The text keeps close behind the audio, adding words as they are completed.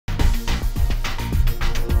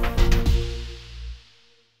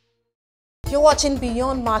You're watching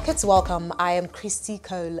Beyond Markets. Welcome. I am Christy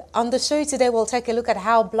Cole. On the show today, we'll take a look at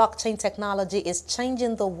how blockchain technology is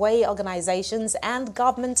changing the way organizations and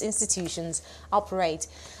government institutions operate.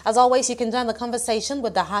 As always, you can join the conversation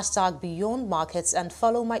with the hashtag Beyond Markets and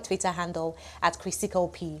follow my Twitter handle at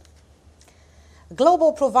ChristyColeP.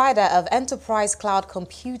 Global provider of enterprise cloud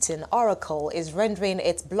computing, Oracle, is rendering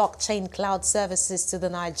its blockchain cloud services to the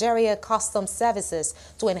Nigeria Customs Services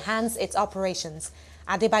to enhance its operations.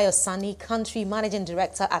 Adebayo Sanni, country managing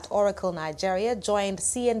director at Oracle Nigeria, joined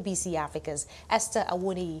CNBC Africa's Esther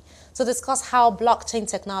Awoniyi to discuss how blockchain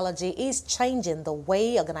technology is changing the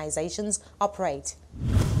way organizations operate.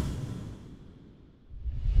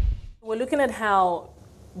 We're looking at how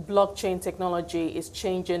blockchain technology is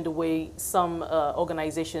changing the way some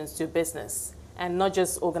organizations do business. And not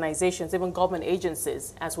just organizations, even government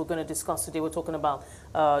agencies, as we're going to discuss today. We're talking about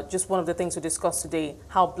just one of the things we discussed today,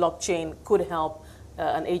 how blockchain could help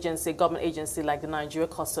an agency, government agency like the Nigeria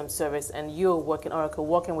Customs Service, and you're working, Oracle,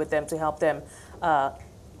 working with them to help them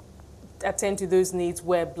attend to those needs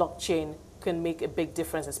where blockchain can make a big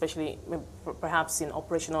difference, especially perhaps in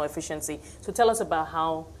operational efficiency. So tell us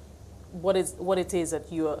about what it is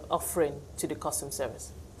that you are offering to the Customs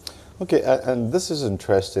Service. Okay, and this is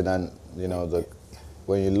interesting, and you know,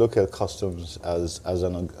 when you look at customs as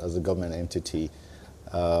a government entity,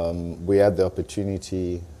 we had the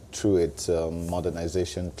opportunity through its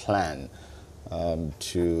modernization plan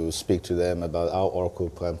to speak to them about how Oracle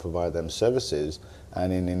can provide them services,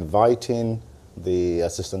 and in inviting the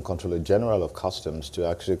Assistant Controller General of Customs to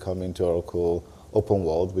actually come into Oracle Open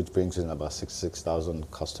World, which brings in about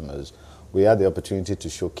 66,000 customers, we had the opportunity to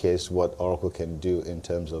showcase what Oracle can do in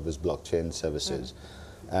terms of its blockchain services.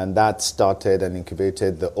 And that started and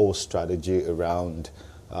incubated the whole strategy around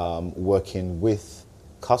working with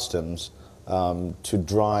customs to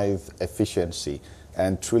drive efficiency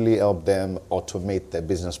and truly help them automate their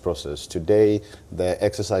business process. Today, the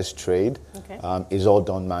exercise trade is all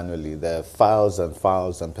done manually. There are files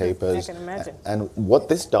and papers. I can imagine. And what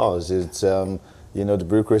this does is, you know, the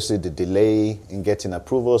bureaucracy, the delay in getting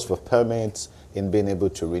approvals for permits, in being able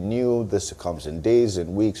to renew, this comes in days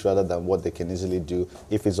and weeks rather than what they can easily do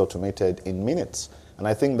if it's automated in minutes. And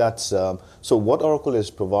I think that's, so what Oracle is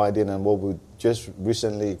providing and what we just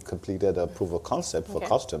recently completed a proof of concept for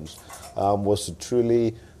customs was to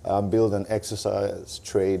truly build an exercise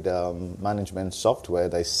trade management software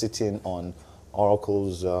that is sitting on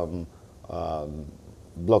Oracle's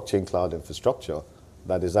blockchain cloud infrastructure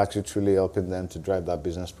that is actually truly helping them to drive that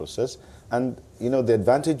business process. And you know, the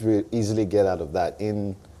advantage we easily get out of that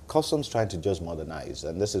in customs trying to just modernize,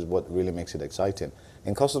 and this is what really makes it exciting.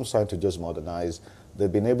 In customs trying to just modernize,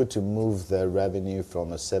 they've been able to move their revenue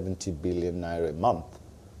from a 70 billion naira a month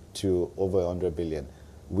to over 100 billion.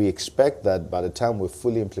 We expect that by the time we've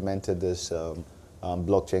fully implemented this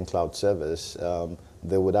blockchain cloud service,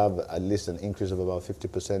 they would have at least an increase of about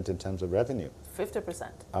 50% in terms of revenue. 50%?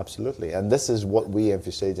 Absolutely. And this is what we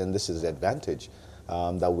emphasize, and this is the advantage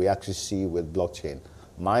that we actually see with blockchain.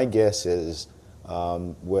 My guess is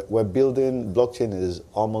we're building, blockchain is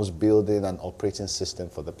almost building an operating system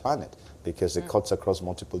for the planet because it cuts across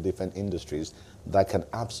multiple different industries that can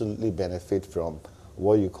absolutely benefit from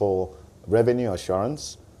what you call revenue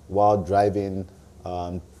assurance while driving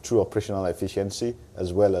true operational efficiency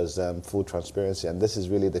as well as full transparency. And this is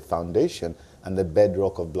really the foundation and the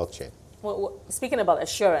bedrock of blockchain. Well, speaking about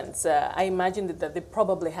assurance, I imagine that they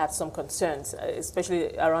probably had some concerns,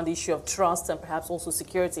 especially around the issue of trust and perhaps also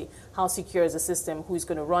security. How secure is the system? Who is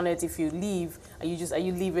going to run it? If you leave, are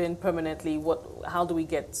you leaving permanently? How do we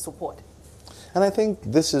get support? And I think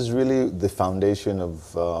this is really the foundation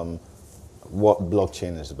of what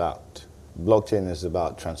blockchain is about. Blockchain is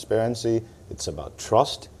about transparency. It's about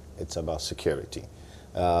trust. It's about security.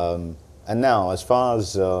 And now, as far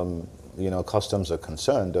as you know, customs are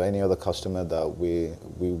concerned, or any other customer that we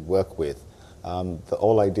work with, the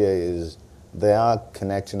whole idea is they are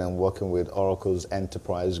connecting and working with Oracle's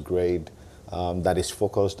enterprise grade that is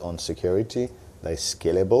focused on security, that is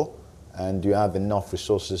scalable, and you have enough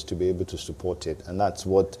resources to be able to support it. And that's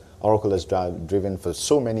what Oracle has driven for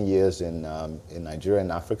so many years in Nigeria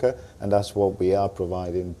and Africa, and that's what we are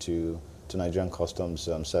providing to Nigerian Customs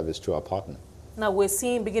Service through our partner. Now we're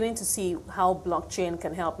beginning to see how blockchain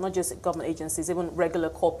can help not just government agencies, even regular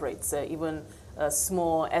corporates, even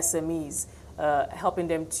small SMEs, helping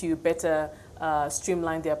them to better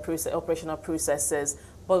streamline their operational processes.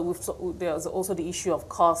 But there's also the issue of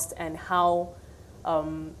cost and how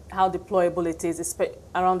deployable it is,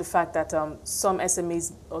 around the fact that some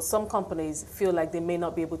SMEs or some companies feel like they may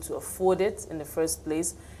not be able to afford it in the first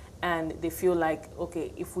place, and they feel like,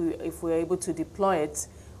 okay, if we're able to deploy it,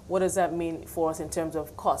 what does that mean for us in terms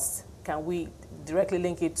of costs? Can we directly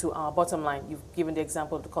link it to our bottom line? You've given the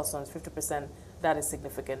example of the cost on 50%. That is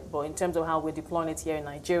significant. But in terms of how we're deploying it here in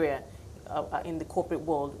Nigeria, in the corporate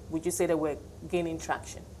world, would you say that we're gaining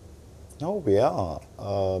traction? No, we are.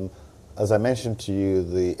 As I mentioned to you,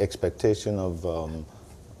 the expectation of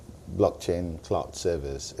blockchain cloud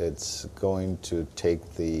service, it's going to take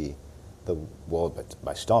the world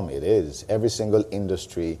by storm. It is. Every single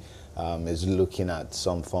industry is looking at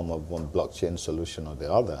some form of one blockchain solution or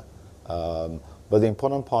the other. But the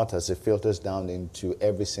important part is it filters down into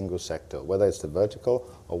every single sector, whether it's the vertical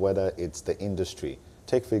or whether it's the industry.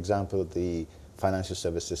 Take, for example, the financial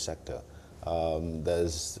services sector.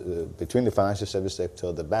 There's, between the financial service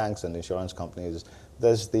sector, the banks and insurance companies,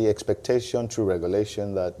 there's the expectation through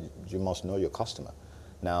regulation that you must know your customer.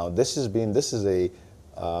 Now, this is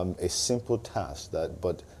a simple task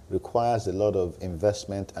but requires a lot of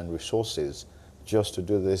investment and resources just to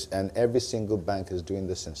do this, and every single bank is doing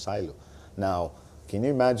this in silo. Now, can you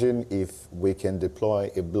imagine if we can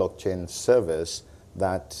deploy a blockchain service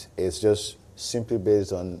that is just simply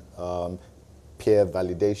based on peer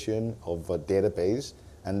validation of a database,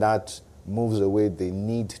 and that moves away the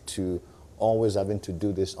need to always having to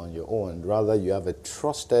do this on your own. Rather, you have a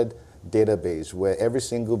trusted database where every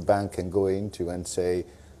single bank can go into and say,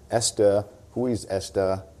 Esther, who is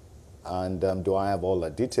Esther, and do I have all the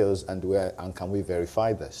details, and can we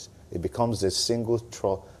verify this? It becomes a single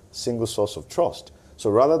source of trust. So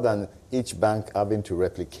rather than each bank having to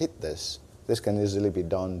replicate this can easily be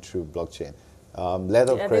done through blockchain.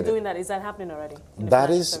 Letter of credit. Are they doing that? Is that happening already? That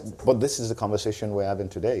is, but this is the conversation we're having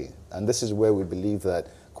today. And this is where we believe that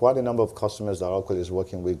quite a number of customers that Oracle is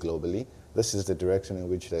working with globally, this is the direction in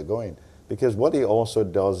which they're going. Because what it also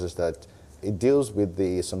does is that it deals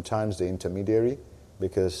with sometimes the intermediary,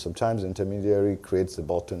 because sometimes the intermediary creates the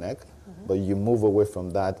bottleneck, but you move away from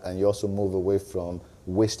that, and you also move away from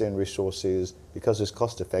wasting resources because it's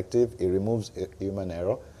cost effective, it removes human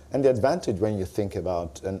error. And the advantage when you think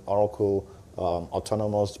about an Oracle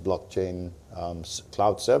autonomous blockchain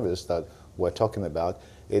cloud service that we're talking about,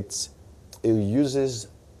 it uses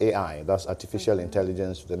AI, that's artificial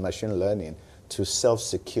intelligence, the machine learning, to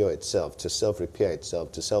self-secure itself, to self-repair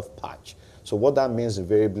itself, to self-patch. So what that means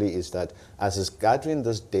invariably is that as it's gathering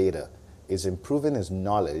this data, it's improving its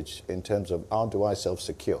knowledge in terms of how do I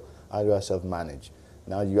self-secure, how do I self-manage.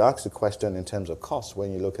 Now you ask the question in terms of cost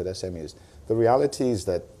when you look at SMEs. The reality is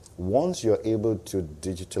that once you're able to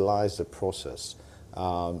digitalize the process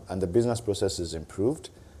and the business process is improved,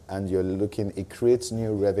 and you're looking, it creates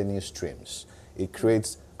new revenue streams. It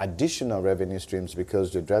creates additional revenue streams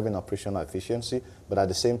because you're driving operational efficiency, but at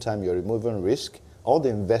the same time you're removing risk. All the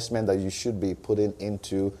investment that you should be putting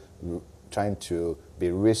into trying to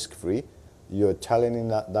be risk-free, you're tallying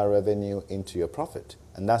that revenue into your profit.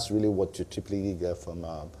 And that's really what you typically get from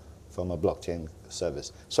a blockchain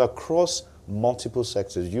service. So across multiple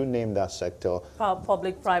sectors, you name that sector.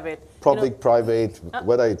 Public, private. Private,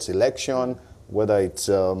 whether it's election, whether it's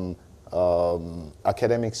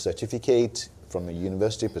academic certificate from a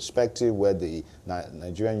university perspective, where the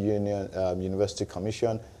Nigerian University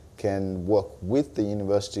Commission can work with the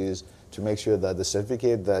universities to make sure that the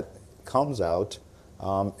certificate that comes out,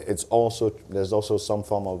 there's also some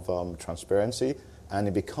form of transparency, and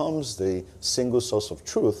it becomes the single source of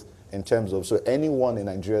truth in terms of, so anyone in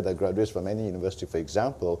Nigeria that graduates from any university, for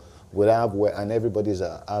example, would have, and everybody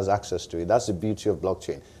has access to it. That's the beauty of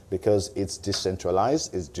blockchain, because it's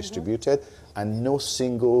decentralized, it's distributed, and no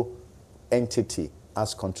single entity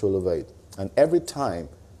has control over it. And every time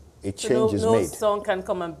a change is made, someone can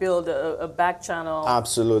come and build a back channel.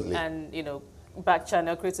 Absolutely. And back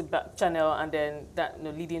channel, creates a back channel, and then that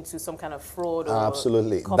leading to some kind of fraud or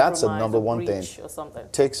absolutely. That's a number one thing. Or something.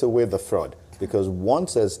 Takes away the fraud, because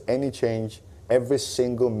once there's any change, every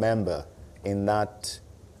single member in that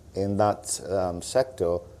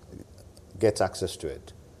sector gets access to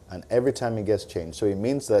it, and every time it gets changed. So it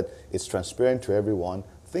means that it's transparent to everyone.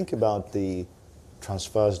 Think about the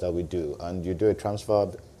transfers that we do, and you do a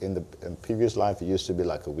transfer in previous life, it used to be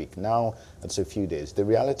like a week. Now it's a few days. The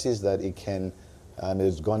reality is that it can,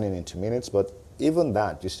 it's gone into minutes, but even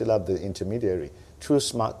that, you still have the intermediary. Through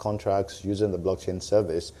smart contracts using the blockchain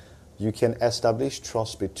service, you can establish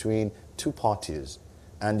trust between two parties,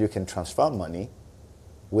 and you can transfer money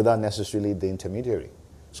without necessarily the intermediary.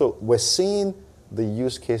 So we're seeing the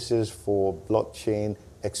use cases for blockchain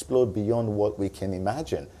explode beyond what we can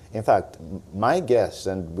imagine. In fact, my guess,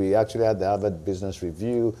 and we actually had the Harvard Business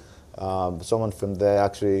Review, someone from there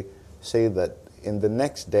actually say that in the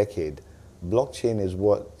next decade, blockchain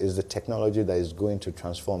is the technology that is going to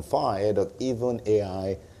transform far ahead of even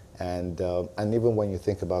AI and even when you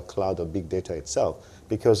think about cloud or big data itself,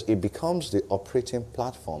 because it becomes the operating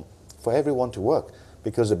platform for everyone to work.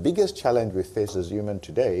 Because the biggest challenge we face as humans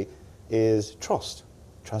today is trust,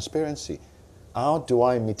 transparency. How do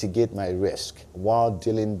I mitigate my risk while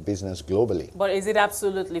dealing business globally? But is it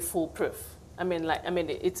absolutely foolproof?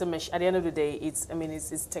 It's a at the end of the day, it's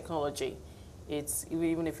technology. It's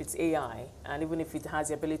even if it's AI, and even if it has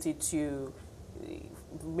the ability to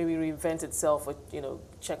maybe reinvent itself, or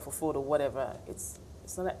check for fraud or whatever, it's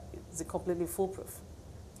not. Is it completely foolproof?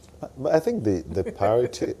 But I think the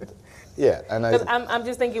priority, yeah, and I'm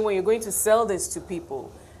just thinking when you're going to sell this to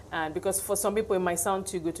people, and because for some people it might sound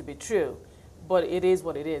too good to be true, but it is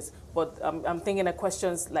what it is. But I'm thinking that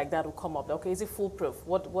questions like that will come up. Okay, is it foolproof?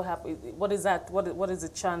 What happened? What is that? What is the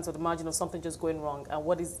chance or the margin of something just going wrong? And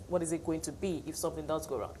what is it going to be if something does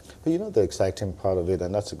go wrong? But the exciting part of it,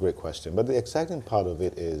 and that's a great question, but the exciting part of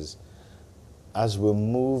it is as we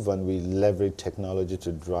move and we leverage technology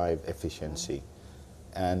to drive efficiency,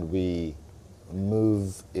 and we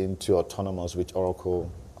move into autonomous, which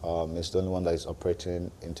Oracle is the only one that is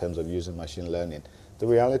operating in terms of using machine learning. The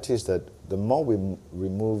reality is that the more we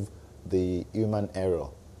remove the human error,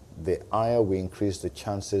 the higher we increase the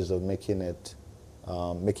chances of making it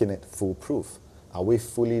foolproof. Are we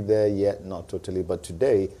fully there yet? Not totally. But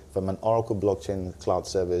today, from an Oracle blockchain cloud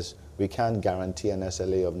service, we can guarantee an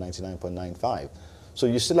SLA of 99.95. So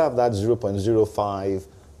you still have that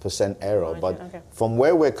 0.05% error, but from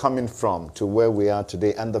where we're coming from to where we are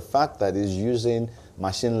today, and the fact that it's using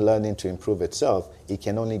machine learning to improve itself, it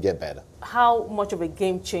can only get better. How much of a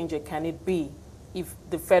game changer can it be if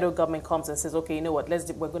the federal government comes and says, okay, you know what,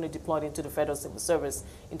 we're going to deploy it into the federal civil service,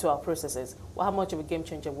 into our processes? Well, how much of a game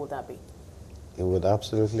changer would that be? It would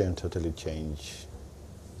absolutely and totally change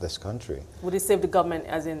this country. Would it save the government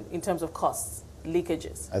as in terms of costs?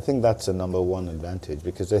 Leakages? I think that's the number one advantage,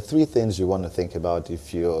 because there are three things you want to think about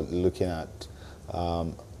if you're looking at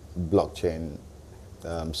blockchain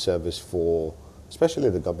service for especially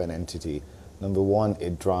the government entity. Number one,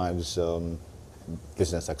 it drives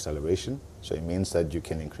business acceleration, so it means that you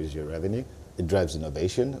can increase your revenue. It drives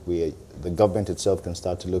innovation. The government itself can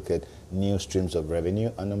start to look at new streams of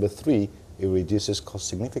revenue. And number three, it reduces cost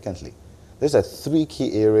significantly. These are three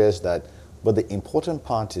key areas but the important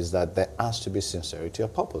part is that there has to be sincerity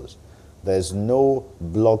of purpose. There's no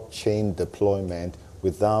blockchain deployment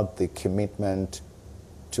without the commitment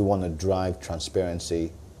to want to drive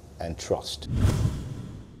transparency and trust.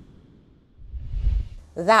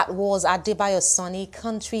 That was Adebayo Sanni,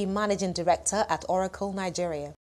 Country Managing Director at Oracle Nigeria.